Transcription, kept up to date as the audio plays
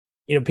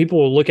people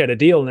will look at a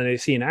deal and then they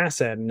see an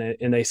asset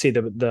and they see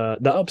the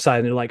upside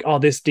and they're like, oh,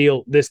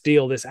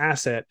 this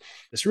asset,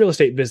 this real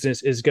estate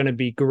business is going to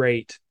be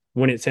great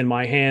when it's in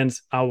my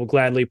hands. I will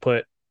gladly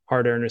put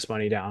hard earnest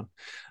money down.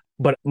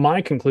 But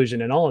my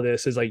conclusion in all of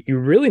this is like, you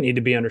really need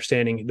to be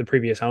understanding the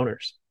previous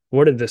owners.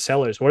 What are the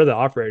sellers? What are the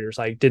operators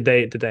like? Did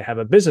they have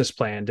a business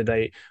plan?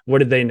 What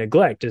did they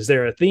neglect? Is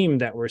there a theme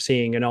that we're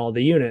seeing in all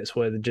the units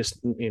with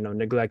just,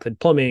 neglected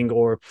plumbing,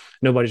 or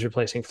nobody's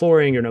replacing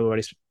flooring, or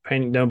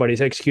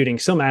nobody's executing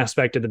some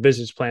aspect of the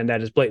business plan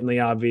that is blatantly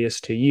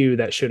obvious to you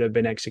that should have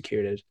been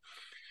executed?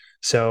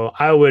 So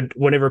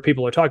whenever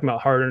people are talking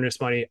about hard earnest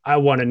money, I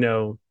want to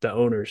know the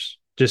owners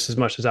just as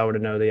much as I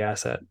would know the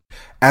asset.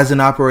 As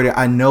an operator,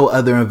 I know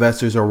other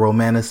investors are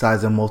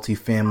romanticizing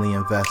multifamily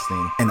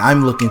investing, and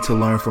I'm looking to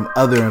learn from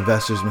other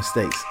investors'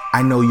 mistakes.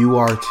 I know you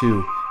are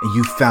too, and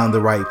you found the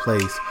right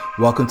place.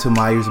 Welcome to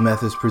Myers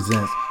Methods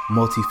Presents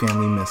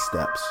Multifamily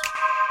Missteps.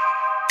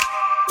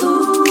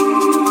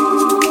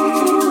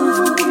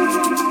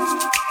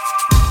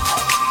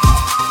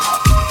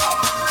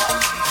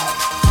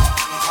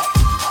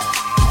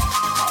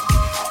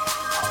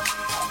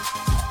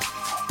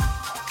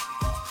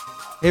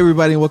 Hey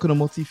everybody, and welcome to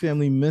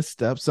Multifamily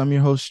Missteps. I'm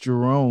your host,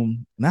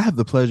 Jerome, and I have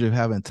the pleasure of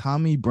having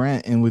Tommy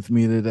Brandt in with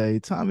me today.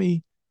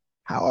 Tommy,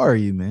 how are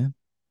you, man?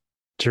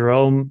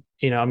 Jerome,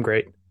 I'm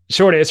great.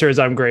 Short answer is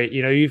I'm great.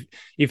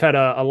 You've had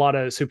a lot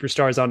of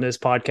superstars on this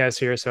podcast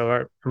here, so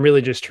I'm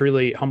really just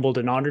truly humbled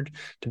and honored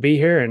to be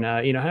here and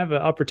have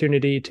an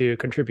opportunity to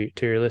contribute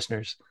to your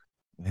listeners.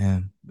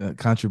 Man, that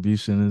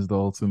contribution is the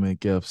ultimate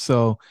gift.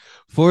 So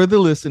for the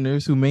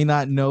listeners who may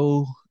not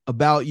know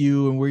about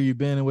you and where you've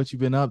been and what you've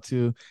been up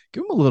to,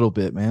 give them a little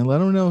bit, man. Let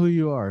them know who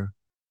you are.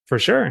 For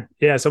sure.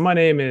 Yeah. So my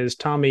name is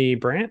Tommy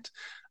Brandt.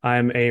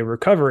 I'm a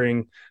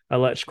recovering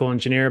electrical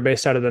engineer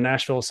based out of the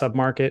Nashville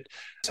submarket.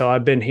 So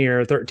I've been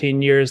here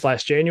 13 years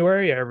last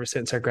January, ever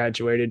since I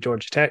graduated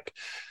Georgia Tech.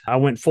 I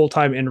went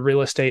full-time in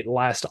real estate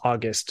last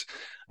August.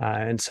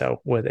 And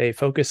so with a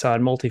focus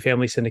on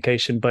multifamily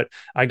syndication, but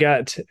I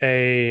got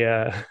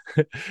a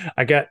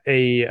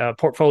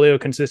portfolio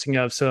consisting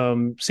of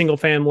some single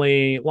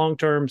family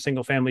long-term,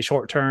 single family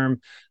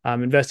short-term.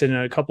 Invested in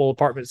a couple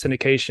apartment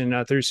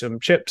syndication through some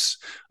chips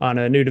on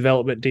a new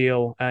development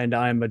deal, and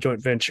I'm a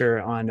joint venture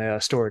on a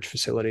storage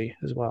facility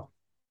as well.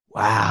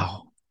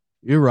 Wow,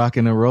 you're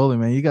rocking and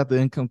rolling, man. You got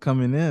the income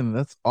coming in.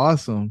 That's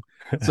awesome.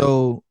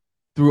 So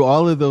through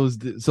all of those,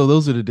 so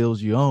those are the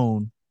deals you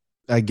own.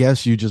 I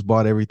guess you just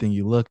bought everything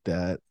you looked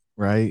at,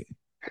 right?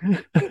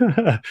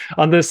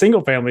 On the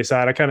single family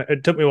side,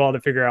 it took me a while to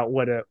figure out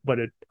what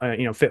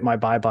fit my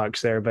buy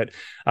box there. But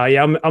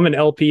I'm an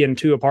LP in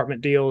 2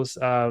 apartment deals,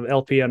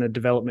 LP on a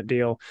development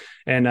deal,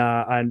 and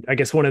I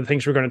guess one of the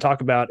things we're going to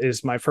talk about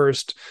is my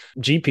first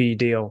GP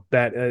deal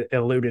that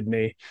eluded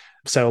me.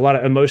 So a lot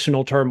of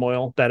emotional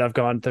turmoil that I've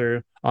gone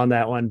through on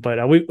that one,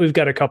 but we've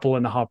got a couple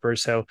in the hopper,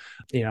 so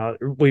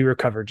we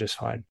recovered just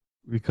fine.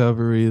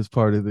 Recovery is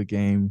part of the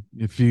game.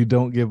 If you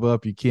don't give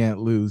up, you can't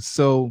lose.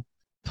 So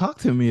talk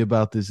to me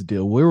about this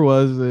deal. Where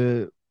was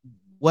it?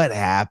 What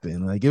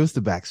happened? Like, give us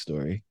the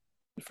backstory.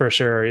 For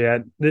sure.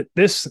 Yeah.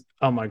 This,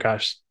 oh my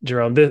gosh,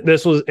 Jerome,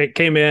 it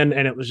came in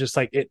and it was just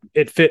like,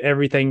 it fit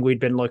everything we'd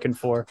been looking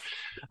for.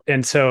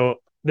 And so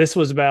this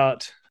was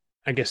about,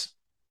 I guess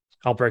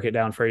I'll break it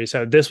down for you.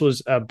 So this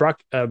was a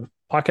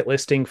pocket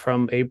listing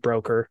from a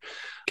broker,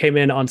 came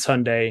in on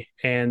Sunday,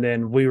 and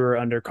then we were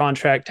under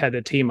contract, had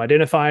the team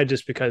identified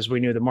just because we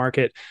knew the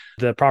market.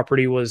 The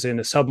property was in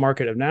the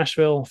submarket of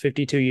Nashville,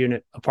 52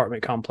 unit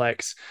apartment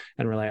complex.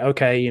 And we're like,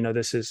 okay,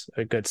 this is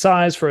a good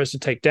size for us to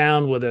take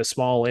down with a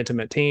small,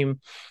 intimate team.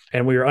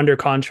 And we were under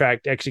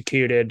contract,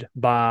 executed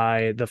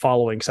by the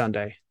following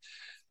Sunday.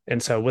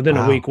 And so within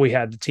a week, we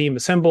had the team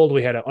assembled,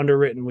 we had it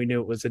underwritten, we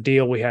knew it was a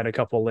deal, we had a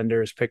couple of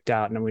lenders picked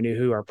out, and we knew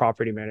who our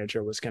property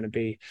manager was going to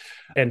be.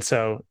 And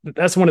so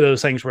that's one of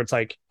those things where it's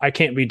like, I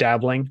can't be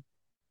dabbling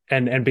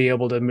and be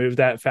able to move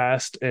that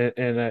fast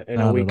in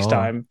a week's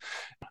time.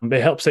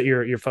 It helps that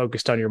you're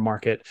focused on your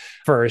market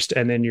first,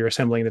 and then you're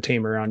assembling the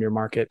team around your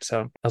market.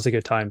 So that was a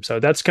good time. So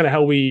that's kind of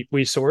how we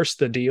sourced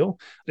the deal.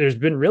 There's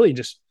been really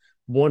just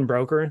one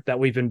broker that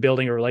we've been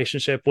building a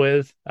relationship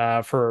with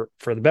for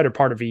the better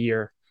part of a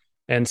year.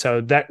 And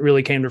so that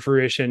really came to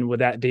fruition with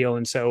that deal.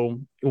 And so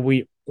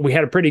we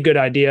had a pretty good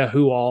idea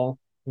who all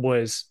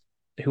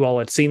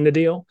had seen the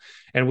deal.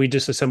 And we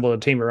just assembled a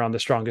team around the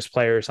strongest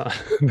players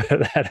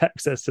that had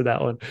access to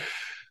that one.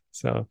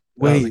 So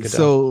wait,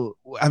 so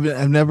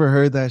I've never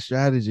heard that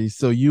strategy.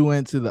 So you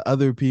went to the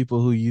other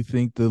people who you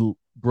think the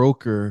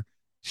broker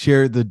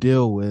shared the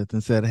deal with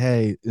and said,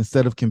 hey,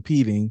 instead of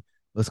competing,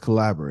 let's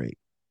collaborate.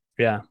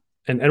 Yeah.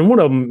 And one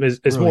of them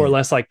is more or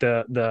less like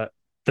the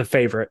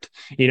favorite,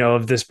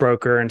 of this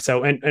broker. And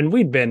so, and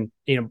we'd been,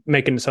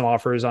 making some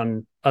offers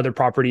on other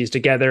properties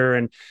together,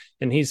 and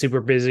he's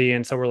super busy.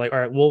 And so we're like, all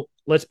right,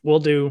 we'll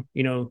do,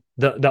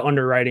 the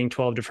underwriting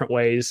 12 different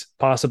ways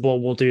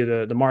possible. We'll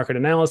do the market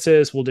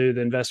analysis, we'll do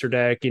the investor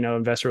deck,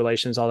 investor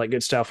relations, all that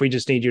good stuff. We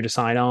just need you to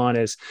sign on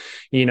as,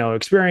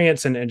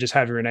 experience and just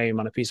have your name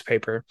on a piece of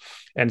paper.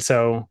 And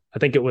so I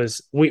think it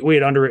was, we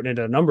had underwritten it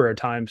a number of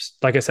times.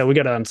 Like I said, we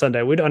got it on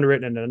Sunday. We'd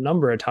underwritten it a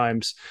number of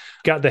times,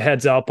 got the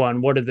heads up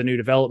on what are the new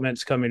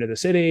developments coming to the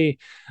city,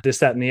 this,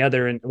 that, and the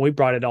other. And we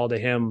brought it all to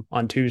him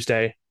on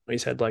Tuesday. He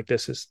said, like,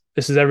 this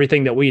is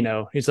everything that we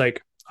know. He's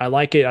like, I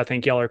like it. I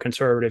think y'all are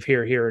conservative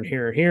here, here, and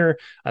here, and here.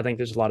 I think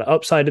there's a lot of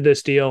upside to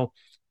this deal.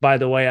 By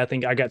the way, I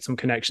think I got some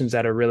connections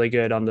that are really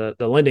good on the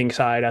lending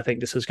side. I think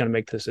this is going to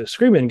make this a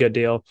screaming good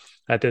deal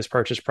at this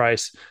purchase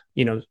price.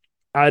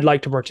 I'd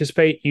like to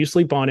participate. You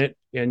sleep on it,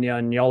 and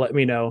y'all let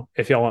me know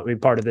if y'all want me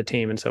part of the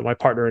team. And so my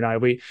partner and I,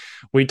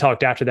 we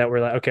talked after that. We're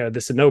like, okay,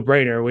 this is a no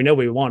brainer. We know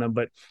we want him,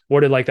 but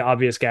what are like the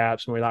obvious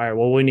gaps? And we're like, all right,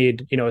 well, we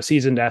need, a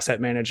seasoned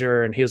asset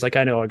manager. And he was like,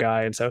 I know a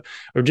guy. And so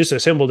we just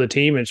assembled a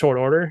team in short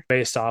order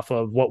based off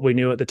of what we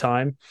knew at the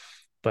time.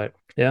 But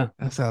yeah,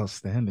 that's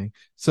outstanding.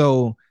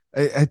 So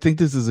I think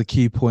this is a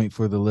key point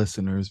for the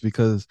listeners,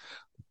 because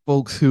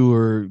folks who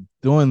are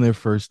doing their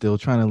first deal,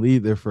 trying to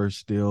lead their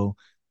first deal,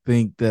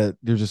 think that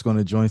they're just going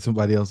to join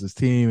somebody else's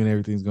team and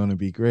everything's going to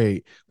be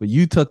great. But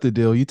you took the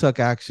deal, you took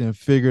action,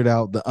 figured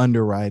out the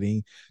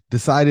underwriting,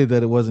 decided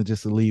that it wasn't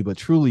just a lead, but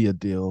truly a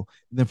deal,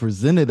 then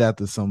presented that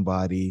to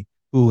somebody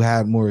who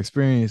had more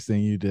experience than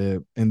you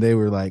did. And they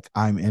were like,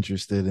 I'm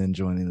interested in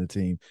joining the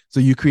team. So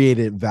you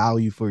created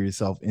value for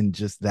yourself in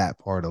just that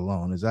part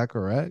alone. Is that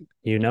correct?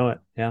 You know it.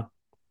 Yeah.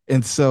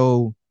 And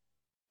so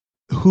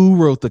who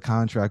wrote the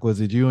contract?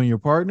 Was it you and your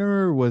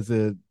partner? Was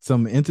it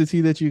some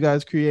entity that you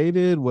guys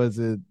created? Was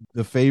it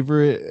the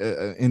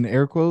favorite in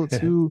air quotes?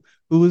 Who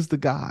was the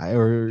guy,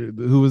 or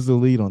who was the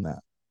lead on that?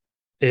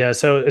 Yeah.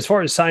 So as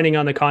far as signing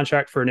on the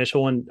contract for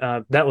initial one,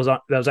 that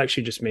was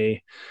actually just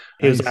me.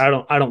 He was, I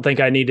don't think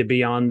I need to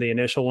be on the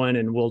initial one,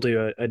 and we'll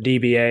do a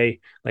DBA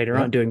later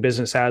on, doing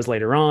business as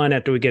later on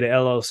after we get an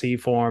LLC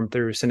form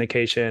through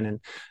syndication and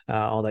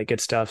all that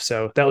good stuff.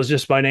 So that was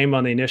just my name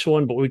on the initial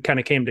one, but we kind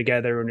of came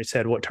together and we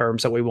said what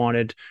terms that we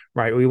wanted,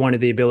 right? We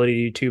wanted the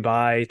ability to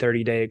buy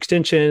 30-day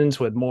extensions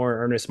with more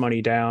earnest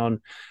money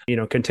down,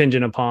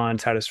 contingent upon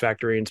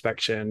satisfactory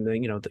inspection,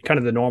 kind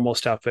of the normal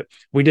stuff, but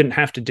we didn't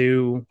have to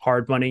do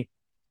hard money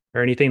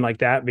or anything like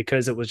that,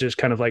 because it was just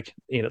kind of like,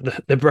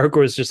 the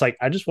broker was just like,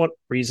 I just want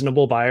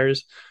reasonable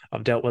buyers.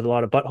 I've dealt with a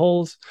lot of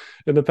buttholes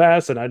in the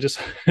past, and I just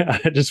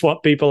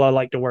want people I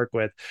like to work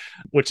with,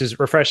 which is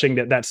refreshing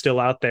that that's still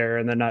out there,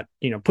 and they're not,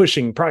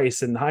 pushing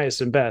price and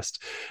highest and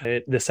best,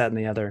 this, that, and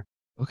the other.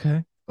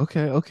 Okay.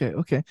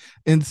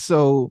 And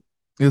so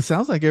it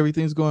sounds like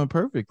everything's going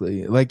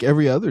perfectly, like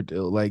every other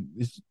deal. Like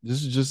this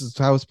is just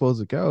how it's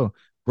supposed to go.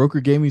 Broker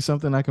gave me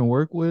something I can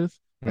work with.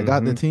 I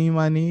got the team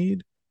I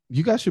need.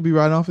 You guys should be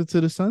right off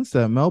into the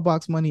sunset.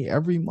 Mailbox money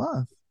every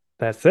month.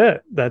 That's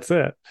it.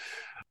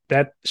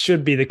 That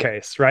should be the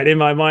case, right? In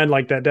my mind,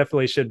 like that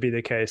definitely should be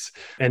the case.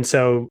 And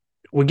so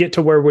we get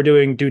to where we're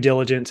doing due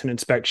diligence and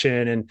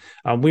inspection,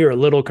 and we were a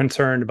little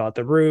concerned about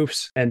the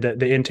roofs and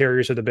the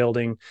interiors of the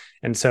building.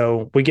 And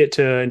so we get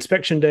to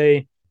inspection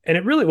day, and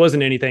it really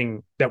wasn't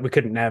anything that we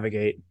couldn't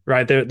navigate,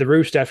 right? The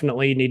roofs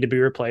definitely need to be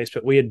replaced,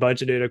 but we had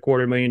budgeted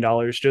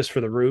 $250,000 just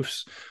for the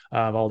roofs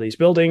of all these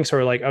buildings. So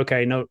we're like,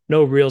 okay, no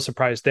real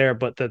surprise there.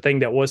 But the thing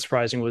that was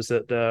surprising was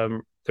that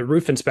the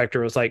roof inspector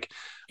was like,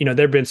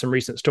 there've been some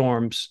recent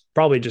storms,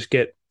 probably just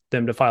get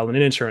them to file an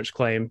insurance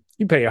claim.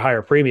 You pay a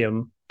higher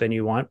premium than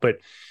you want, but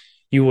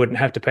you wouldn't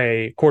have to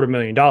pay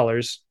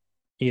 $250,000,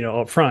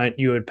 up front.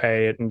 You would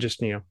pay it and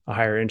just, a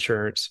higher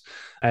insurance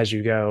as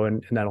you go,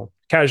 and that'll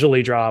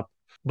casually drop.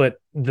 But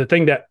the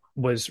thing that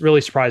was really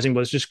surprising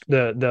was just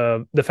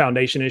the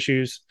foundation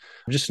issues,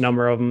 just a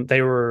number of them.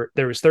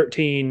 There was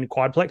 13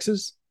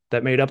 quadplexes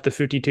that made up the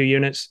 52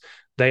 units.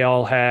 They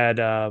all had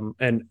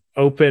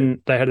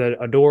they had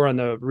a door on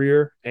the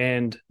rear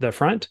and the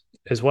front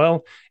as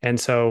well. And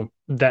so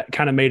that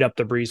kind of made up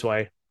the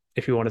breezeway,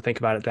 if you want to think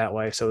about it that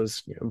way. So it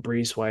was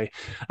breezeway.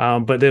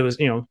 But there was,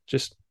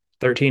 just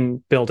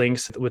 13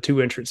 buildings with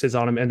 2 entrances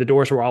on them, and the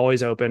doors were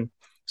always open.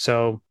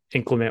 So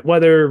inclement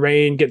weather,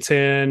 rain gets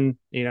in,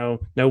 no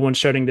one's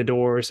shutting the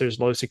doors. There's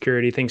low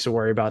security, things to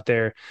worry about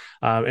there.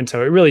 And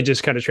so it really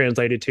just kind of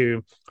translated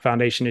to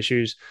foundation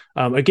issues.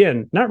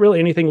 Again, not really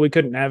anything we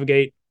couldn't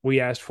navigate. We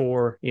asked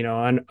for,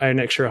 an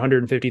extra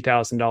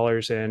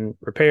 $150,000 in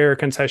repair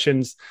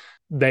concessions.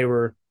 They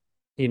were,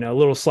 a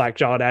little slack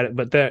jawed at it,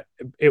 but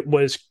it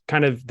was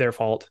kind of their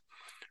fault,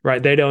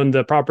 right? They'd owned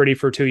the property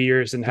for 2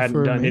 years and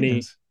hadn't done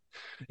any.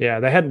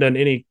 Yeah, they hadn't done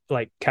any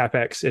like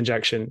CapEx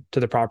injection to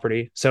the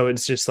property. So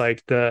it's just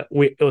like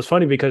it was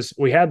funny because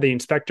we had the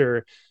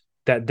inspector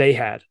that they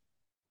had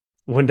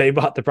when they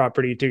bought the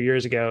property 2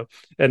 years ago,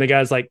 and the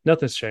guy's like,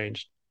 nothing's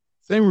changed.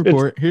 Same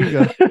report. Here you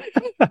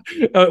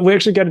go. We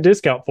actually got a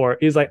discount for it.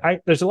 He's like,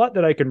 there's a lot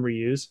that I can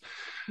reuse.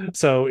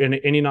 So, and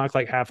he knocked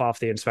like half off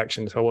the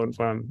inspection. So it went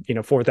from,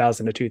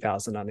 4,000 to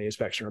 2,000 on the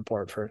inspection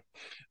report for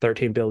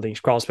 13 buildings,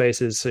 crawl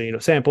spaces. So,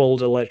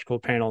 sampled electrical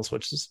panels,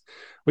 which is,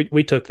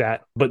 we took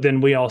that. But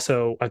then we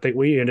also, I think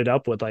we ended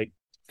up with like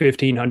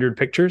 1,500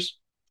 pictures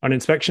on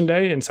inspection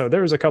day. And so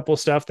there was a couple of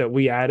stuff that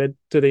we added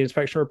to the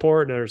inspection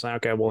report. There's like,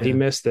 okay, well, he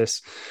missed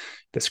this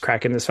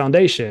crack in this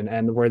foundation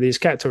and where these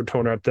cats were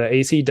torn up the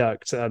AC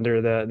ducts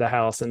under the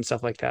house and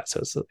stuff like that.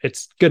 So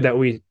it's good that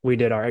we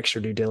did our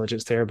extra due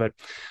diligence there. But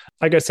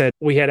like I said,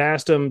 we had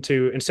asked them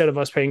to, instead of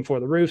us paying for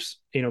the roofs,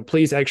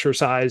 please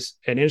exercise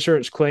an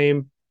insurance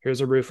claim.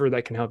 Here's a roofer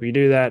that can help you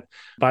do that.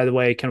 By the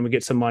way, can we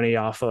get some money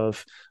off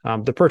of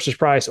the purchase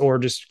price or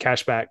just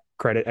cash back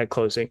credit at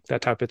closing, that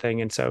type of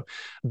thing. And so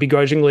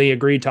begrudgingly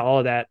agreed to all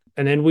of that.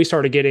 And then we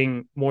started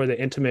getting more of the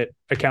intimate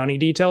accounting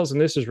details. And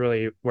this is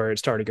really where it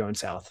started going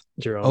south,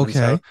 Jerome.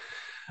 Okay.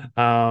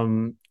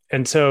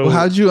 And so well,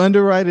 how'd you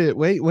underwrite it?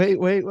 Wait.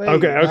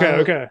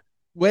 Okay.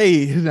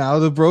 Wait, now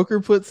the broker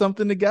put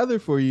something together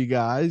for you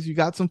guys. You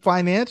got some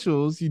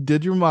financials, you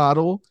did your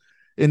model,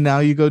 and now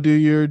you go do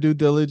your due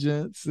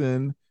diligence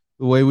and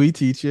the way we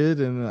teach it.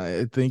 And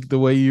I think the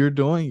way you're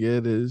doing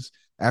it is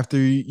after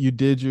you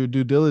did your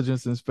due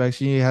diligence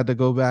inspection, you had to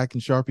go back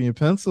and sharpen your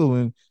pencil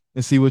and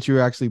see what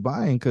you're actually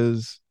buying.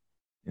 Cause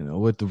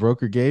what the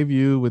broker gave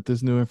you with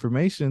this new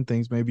information,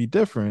 things may be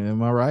different.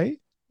 Am I right?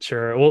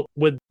 Sure. Well,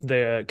 with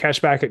the cash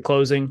back at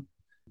closing,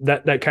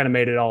 that kind of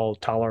made it all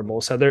tolerable.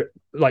 So they're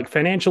like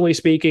financially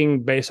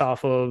speaking, based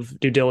off of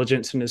due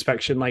diligence and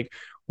inspection, like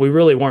we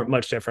really weren't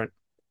much different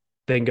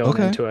than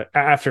going into it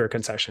after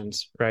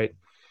concessions. Right.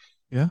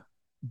 Yeah.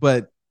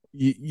 But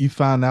you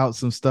found out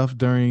some stuff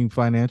during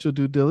financial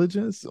due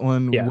diligence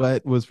on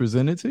what was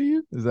presented to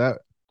you. Is that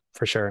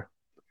for sure?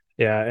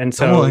 Yeah. And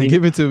so come on,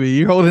 give it to me.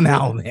 You're holding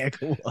out, man.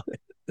 Come on.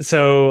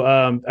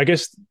 So I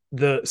guess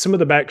some of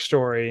the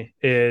backstory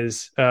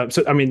is,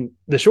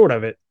 the short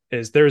of it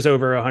is there's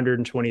over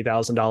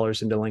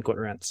 $120,000 in delinquent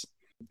rents.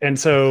 And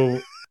so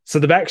the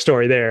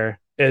backstory there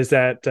is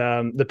that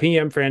the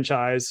PM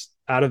franchise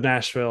out of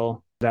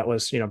Nashville that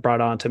was, brought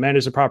on to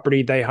manage the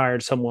property, they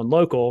hired someone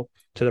local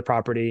to the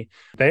property.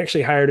 They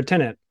actually hired a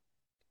tenant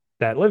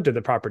that lived at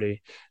the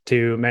property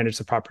to manage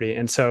the property.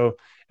 And so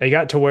it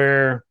got to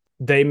where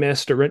they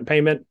missed a rent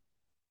payment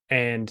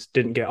and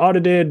didn't get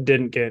audited,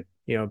 didn't get,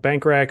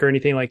 bank rec or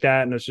anything like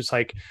that. And it's just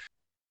like,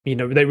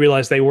 they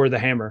realized they were the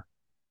hammer.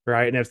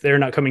 Right. And if they're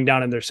not coming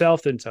down in their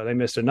self, then so they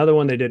missed another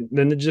one. They didn't.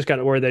 Then they just got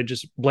to where they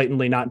just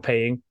blatantly not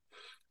paying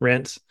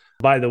rents.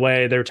 By the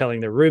way, they're telling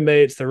their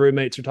roommates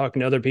are talking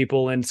to other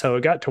people. And so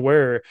it got to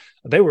where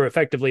they were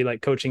effectively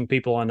like coaching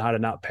people on how to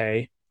not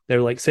pay. They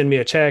were like, send me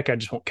a check. I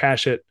just won't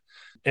cash it.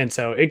 And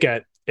so it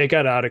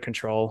got out of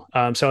control.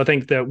 So I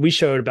think that we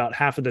showed about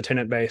half of the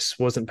tenant base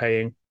wasn't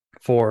paying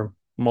for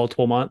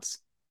multiple months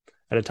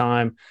at a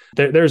time.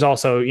 There's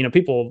also,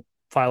 people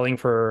filing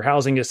for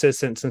housing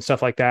assistance and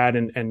stuff like that.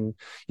 And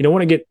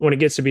when it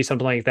gets to be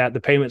something like that, the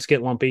payments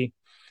get lumpy.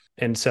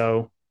 And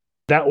so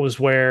that was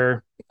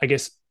where I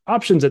guess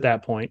options at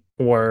that point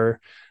were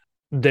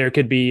there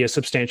could be a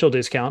substantial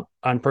discount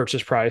on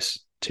purchase price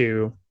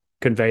to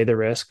convey the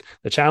risk.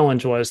 The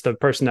challenge was the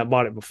person that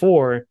bought it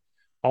before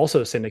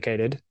also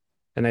syndicated.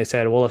 And they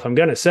said, well, if I'm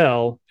going to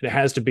sell, it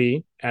has to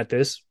be at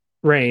this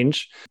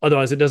range.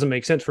 Otherwise, it doesn't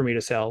make sense for me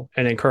to sell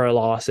and incur a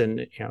loss.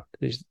 And,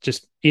 it's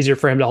just easier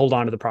for him to hold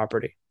on to the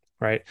property.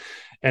 Right.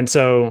 And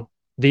so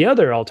the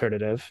other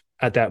alternative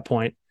at that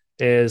point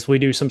is we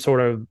do some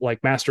sort of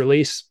like master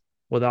lease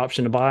with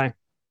option to buy.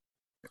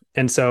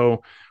 And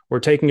so we're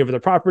taking over the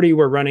property.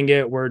 We're running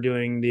it. We're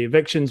doing the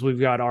evictions. We've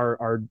got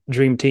our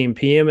dream team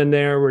PM in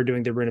there. We're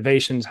doing the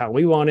renovations, how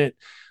we want it,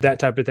 that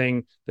type of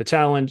thing. The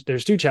challenge,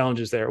 there's two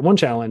challenges there. One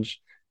challenge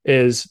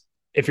is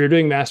if you're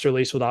doing master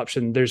lease with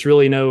option, there's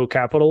really no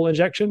capital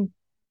injection,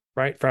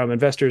 right? From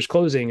investors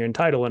closing and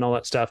title and all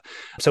that stuff.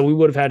 So we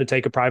would have had to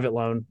take a private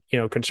loan,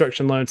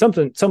 construction loan,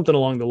 something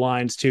along the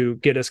lines to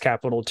get us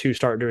capital to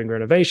start doing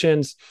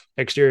renovations,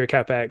 exterior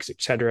CapEx,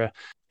 et cetera.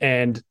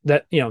 And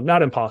that,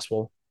 not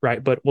impossible,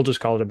 right? But we'll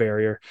just call it a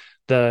barrier.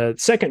 The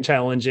second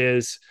challenge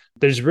is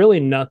there's really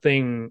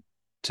nothing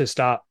to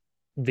stop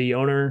the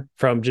owner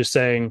from just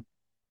saying,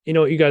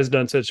 you guys have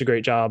done such a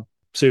great job,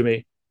 sue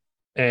me.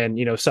 And,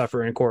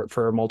 suffer in court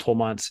for multiple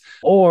months,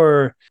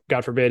 or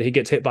God forbid, he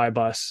gets hit by a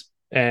bus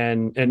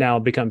and it now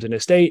becomes an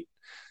estate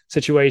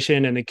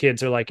situation. And the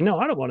kids are like, no,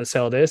 I don't want to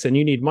sell this. And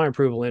you need my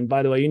approval. And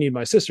by the way, you need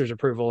my sister's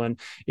approval. And,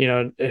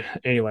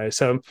 anyway,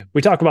 so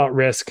we talk about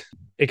risk.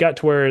 It got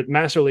to where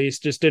master lease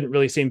just didn't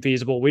really seem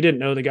feasible. We didn't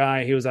know the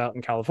guy. He was out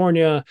in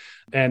California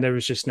and there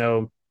was just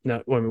no,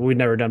 we'd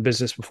never done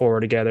business before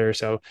together.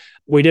 So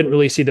we didn't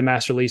really see the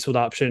master lease with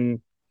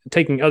option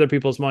taking other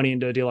people's money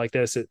into a deal like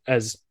this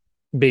as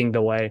being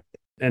the way.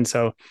 And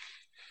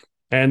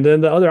then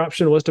the other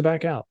option was to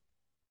back out.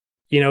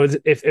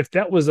 If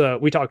that was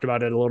we talked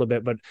about it a little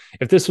bit, but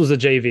if this was a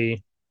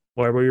JV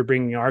where we were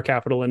bringing our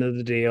capital into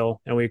the deal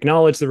and we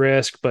acknowledge the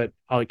risk, but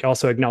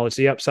also acknowledge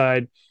the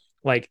upside,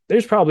 like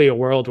there's probably a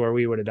world where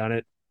we would have done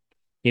it,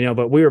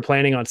 but we were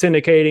planning on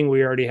syndicating.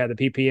 We already had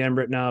the PPM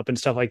written up and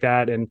stuff like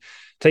that, and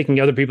taking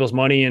other people's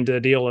money into a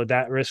deal at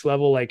that risk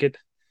level, like it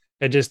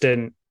just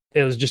didn't.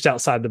 It was just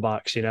outside the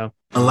box. A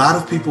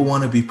lot of people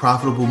want to be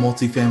profitable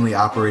multifamily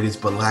operators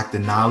but lack the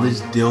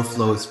knowledge, deal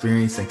flow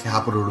experience, and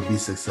capital to be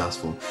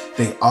successful.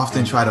 They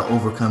often try to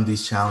overcome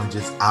these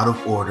challenges out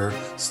of order,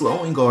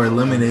 slowing or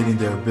eliminating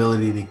their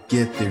ability to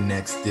get their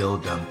next deal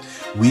done.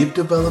 We've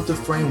developed a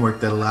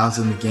framework that allows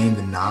them to gain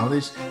the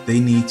knowledge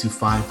they need to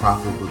find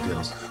profitable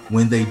deals.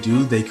 When they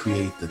do, they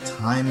create the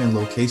time and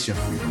location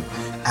freedom,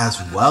 as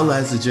well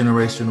as the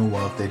generational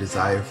wealth they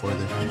desire for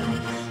their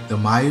family. The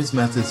Myers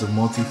methods of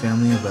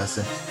multifamily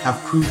investing have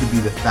proved to be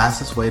the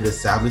fastest way to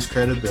establish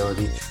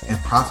credibility and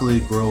profitably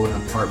grow an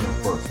apartment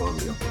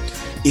portfolio.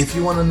 If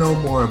you want to know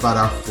more about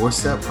our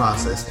 4-step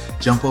process,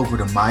 jump over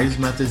to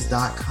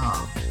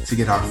myersmethods.com to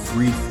get our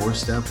free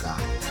 4-step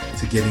guide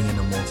to getting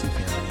into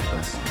multifamily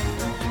investing.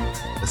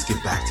 Let's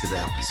get back to the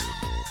episode.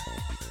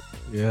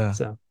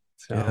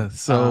 Yeah.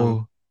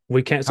 So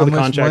we canceled the how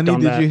much contract money on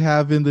did that. you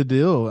have in the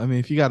deal? I mean,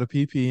 if you got a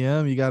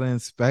PPM, you got an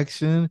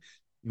inspection,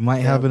 you might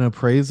have an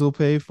appraisal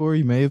paid for.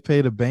 You may have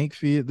paid a bank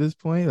fee at this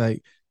point.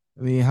 Like,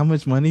 I mean, how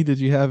much money did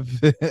you have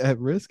at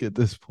risk at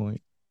this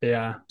point?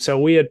 Yeah. So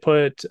we had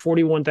put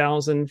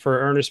 $41,000 for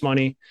earnest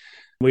money.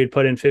 We had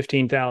put in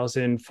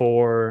 $15,000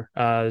 for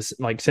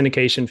like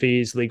syndication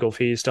fees, legal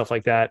fees, stuff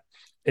like that.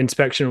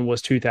 Inspection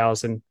was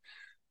 $2,000.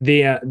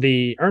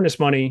 The earnest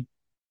money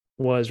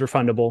was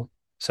refundable,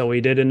 so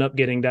we did end up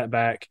getting that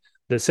back.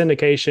 The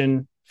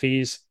syndication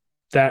fees,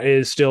 that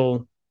is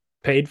still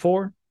paid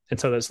for, and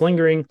so that's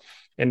lingering.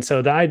 And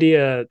so the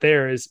idea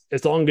there is,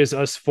 as long as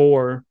us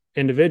 4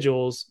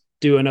 individuals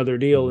do another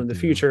deal in the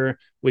future,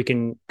 we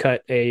can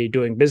cut a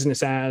doing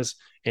business as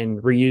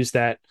and reuse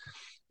that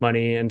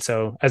money. And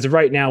so as of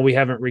right now, we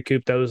haven't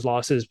recouped those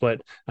losses,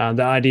 but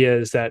the idea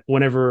is that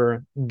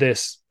whenever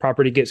this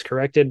property gets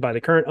corrected by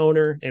the current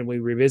owner and we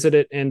revisit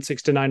it in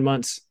 6 to 9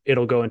 months,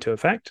 it'll go into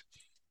effect.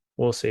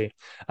 We'll see.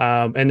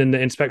 And then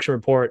the inspection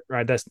report,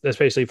 right? That's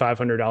basically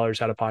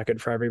 $500 out of pocket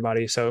for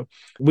everybody. So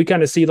we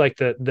kind of see like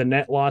the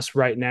net loss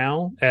right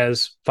now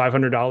as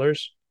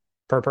 $500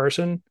 per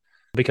person,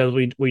 because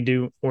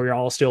we're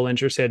all still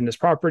interested in this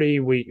property.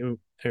 We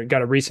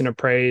got a recent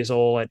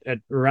appraisal at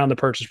around the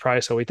purchase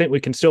price, so we think we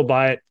can still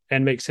buy it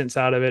and make sense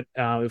out of it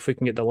if we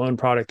can get the loan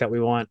product that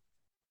we want.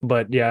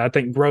 But yeah, I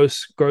think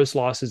gross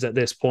losses at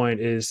this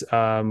point is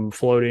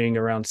floating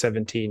around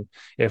 17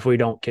 if we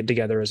don't get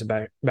together as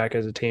back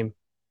as a team.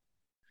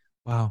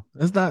 Wow,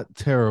 that's not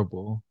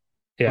terrible.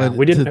 Yeah, But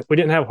we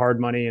didn't have hard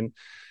money, and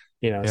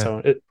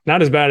so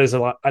not as bad as a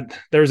lot.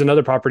 There was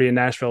another property in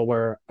Nashville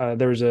where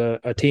there was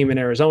a team in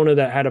Arizona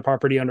that had a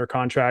property under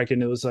contract,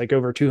 and it was like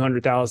over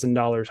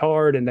 $200,000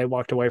 hard, and they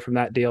walked away from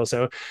that deal.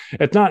 So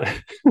it's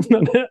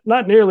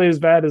not nearly as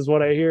bad as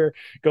what I hear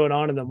going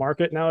on in the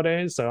market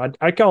nowadays. So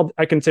I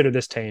consider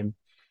this tame.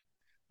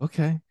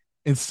 Okay.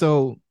 And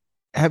so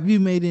have you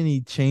made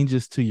any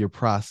changes to your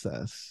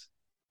process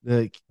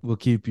that will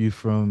keep you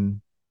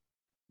from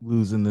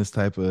losing this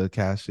type of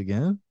cash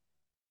again?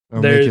 Or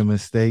making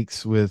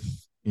mistakes with,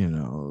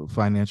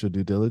 financial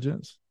due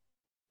diligence?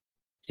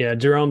 Yeah,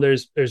 Jerome,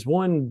 there's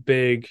one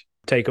big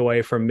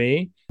takeaway from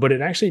me, but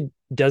it actually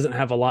doesn't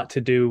have a lot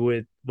to do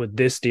with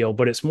this deal,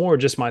 but it's more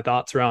just my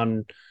thoughts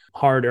around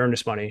hard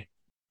earnest money.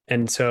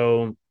 And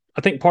so I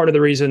think part of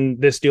the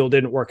reason this deal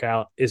didn't work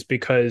out is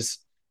because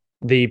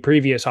the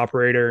previous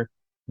operator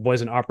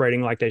wasn't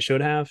operating like they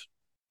should have,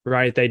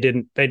 right?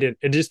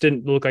 It just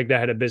didn't look like they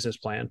had a business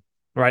plan.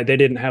 Right. They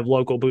didn't have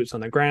local boots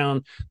on the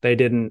ground. They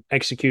didn't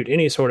execute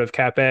any sort of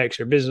CapEx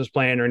or business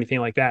plan or anything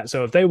like that.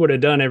 So if they would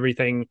have done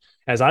everything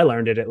as I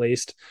learned it, at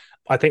least,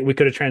 I think we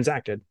could have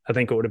transacted. I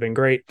think it would have been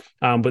great.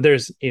 But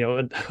there's,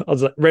 a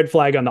red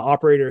flag on the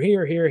operator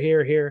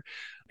here.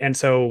 And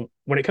so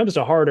when it comes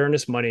to hard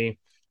earnest money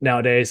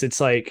nowadays, it's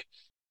like,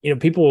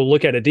 people will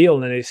look at a deal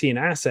and then they see an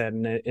asset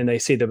and they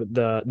see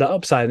the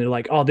upside, and they're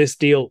like, oh, this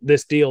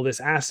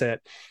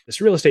asset,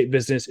 this real estate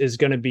business is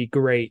going to be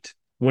great.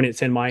 When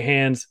it's in my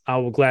hands, I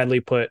will gladly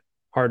put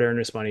hard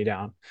earnest money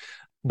down.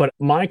 But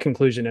my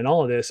conclusion in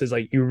all of this is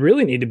like, you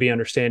really need to be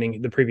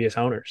understanding the previous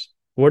owners.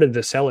 What are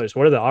the sellers?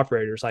 What are the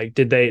operators like?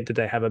 Did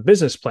they have a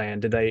business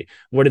plan?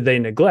 What did they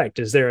neglect?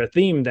 Is there a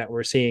theme that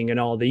we're seeing in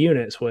all the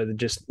units with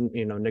just,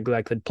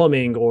 neglected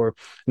plumbing, or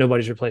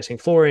nobody's replacing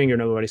flooring, or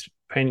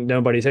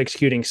nobody's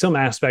executing some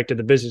aspect of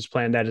the business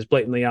plan that is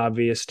blatantly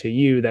obvious to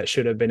you that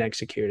should have been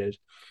executed?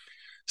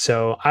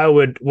 So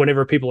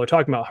whenever people are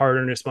talking about hard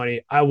earnest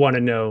money, I want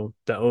to know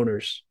the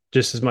owners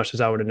just as much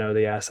as I would know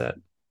the asset.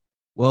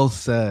 Well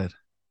said,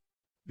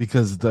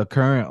 because the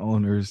current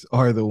owners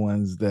are the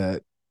ones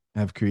that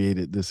have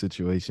created the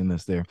situation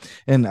that's there.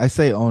 And I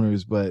say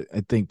owners, but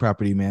I think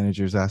property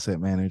managers,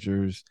 asset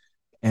managers,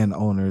 and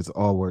owners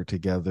all work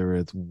together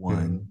as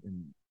one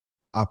in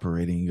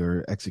operating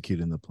or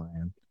executing the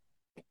plan.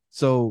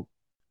 So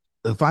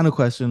the final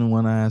question I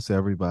want to ask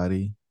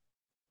everybody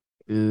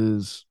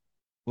is,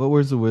 what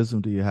words of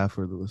wisdom do you have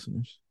for the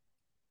listeners?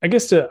 I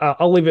guess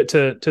I'll leave it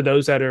to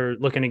those that are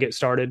looking to get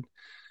started.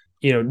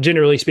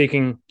 Generally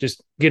speaking,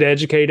 just get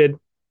educated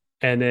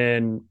and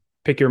then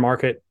pick your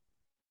market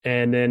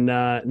and then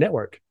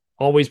network.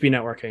 Always be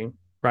networking,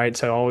 right?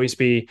 So always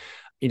be,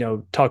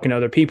 talking to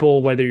other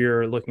people, whether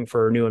you're looking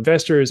for new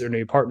investors or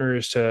new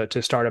partners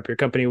to start up your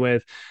company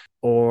with,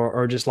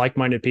 or just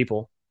like-minded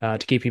people to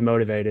keep you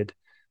motivated.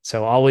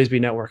 So always be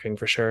networking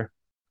for sure.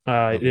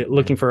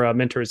 Looking for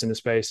mentors in the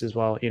space as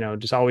well.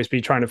 Just always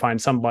be trying to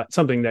find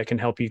something that can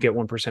help you get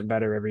 1%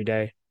 better every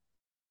day.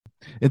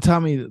 And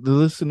Tommy, the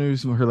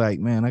listeners who are like,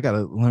 man, I got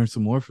to learn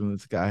some more from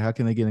this guy. How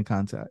can they get in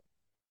contact?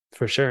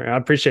 For sure. I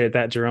appreciate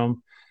that,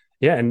 Jerome.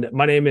 Yeah. And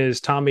my name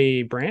is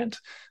Tommy Brandt.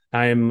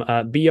 I'm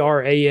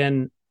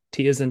BRANT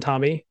as in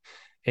Tommy.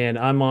 And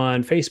I'm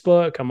on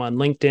Facebook. I'm on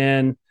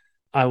LinkedIn.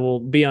 I will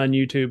be on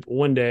YouTube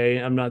one day.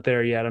 I'm not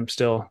there yet. I'm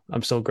still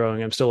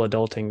growing. I'm still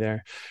adulting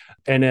there.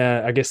 And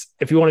I guess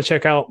if you want to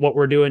check out what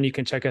we're doing, you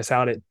can check us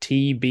out at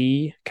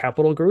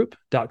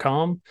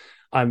tbcapitalgroup.com.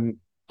 I'm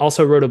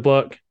also wrote a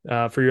book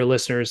for your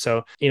listeners.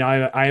 So,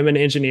 I am an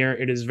engineer.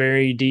 It is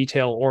very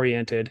detail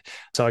oriented.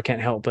 So I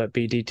can't help but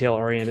be detail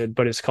oriented,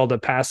 but it's called The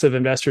Passive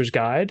Investor's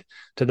Guide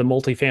to the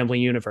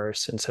Multifamily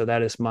Universe. And so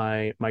that is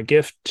my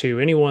gift to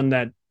anyone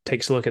that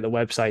takes a look at the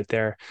website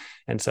there.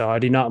 And so I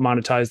do not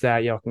monetize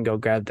that. Y'all can go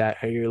grab that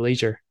at your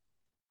leisure.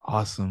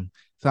 Awesome.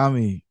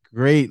 Tommy,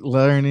 great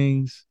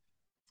learnings.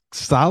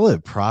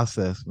 Solid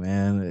process,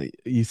 man.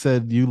 You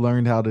said you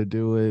learned how to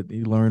do it.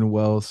 You learned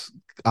well.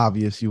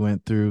 Obvious you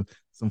went through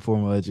some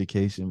formal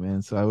education,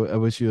 man. So I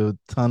wish you a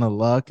ton of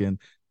luck and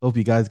hope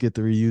you guys get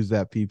to reuse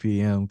that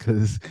PPM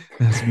because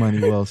that's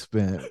money well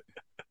spent.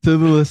 To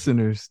the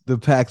listeners, the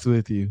pack's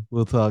with you.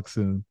 We'll talk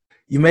soon.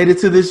 You made it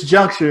to this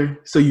juncture,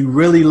 so you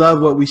really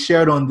love what we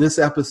shared on this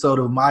episode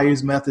of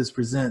Myers Methods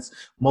Presents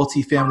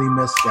Multifamily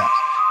Missteps.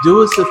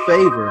 Do us a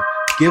favor.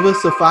 Give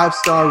us a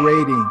 5-star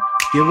rating.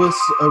 Give us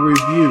a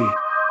review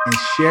and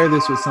share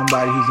this with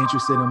somebody who's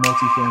interested in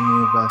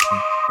multifamily investing.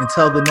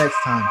 Until the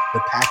next time, the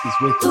pack is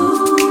with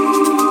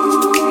you.